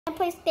I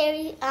play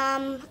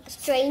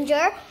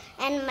stranger,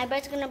 and my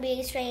brother's gonna be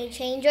a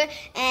stranger,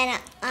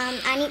 and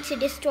I need to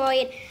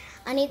destroy it.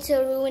 I need to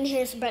ruin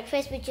his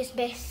breakfast, which is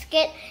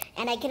biscuit,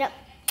 and I cannot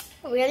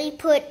really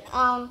put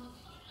I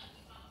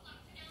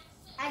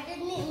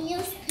didn't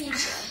use people.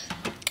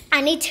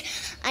 I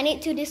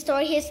need to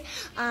destroy his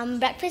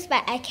breakfast,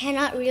 but I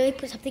cannot really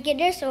put something in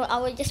there, so I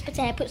will just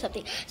pretend I put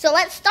something. So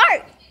let's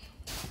start.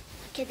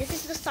 Okay, this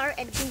is the start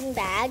and bean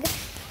bag.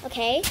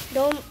 Okay,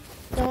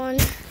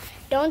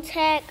 don't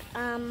tag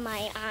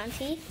my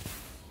auntie.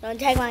 Don't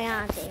tag my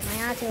auntie.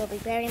 My auntie will be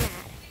very mad.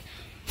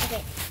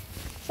 Okay,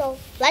 so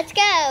let's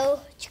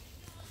go.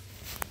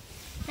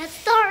 Let's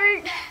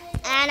start.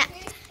 And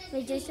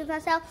introduce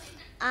myself.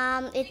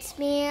 It's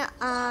me,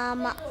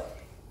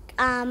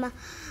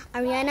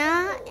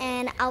 Ariana,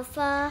 and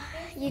Alpha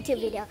YouTube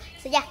video.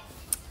 So yeah,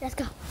 let's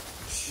go.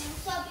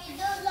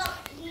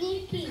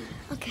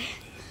 Okay,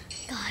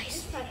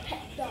 guys.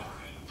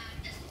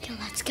 Okay,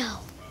 let's go.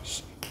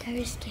 Shh,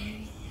 very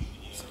scary.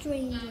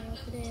 Stranger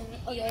over there.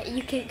 Okay,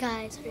 you can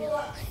guys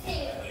realize.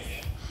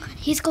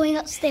 He's going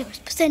upstairs.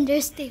 Pretend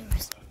there's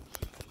stairs.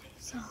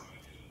 So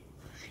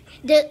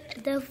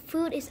the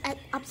food is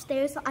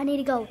upstairs, so I need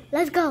to go.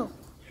 Let's go.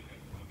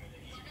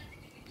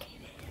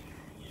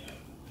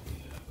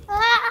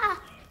 Ah!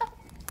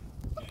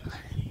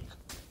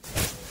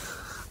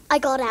 I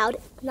got out.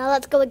 Now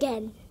let's go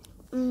again.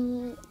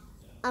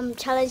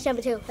 Challenge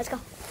number 2. Let's go.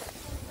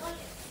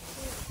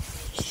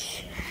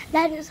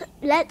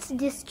 Let's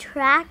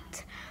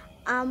distract.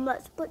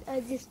 Let's put a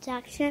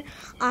distraction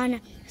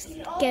on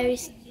scary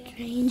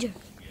stranger.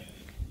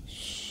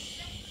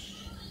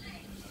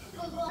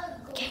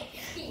 Okay.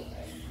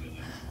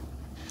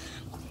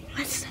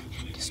 Let's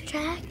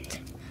distract.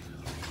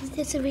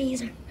 This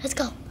eraser. Let's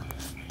go.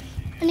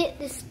 I need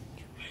this.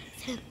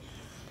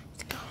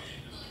 Let's go.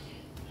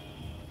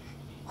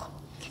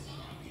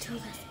 Do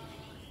this.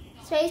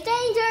 Say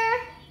stranger.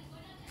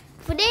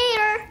 For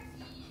there.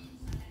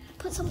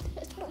 Put something.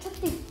 Let's put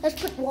something.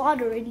 Let's put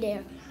water in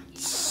there.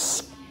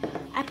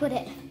 I put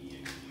it.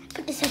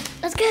 Put this in.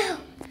 Let's go.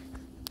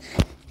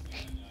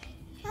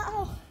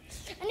 Oh,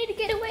 I need to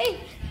get away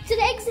to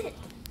the exit.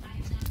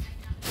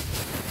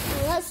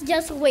 Let's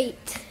just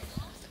wait.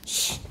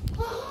 Shh.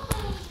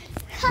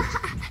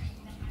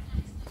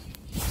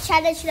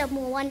 Challenge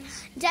number 1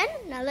 done.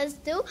 Now let's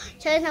do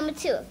challenge number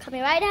 2.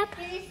 Coming right up.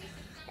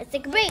 Let's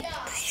take a break.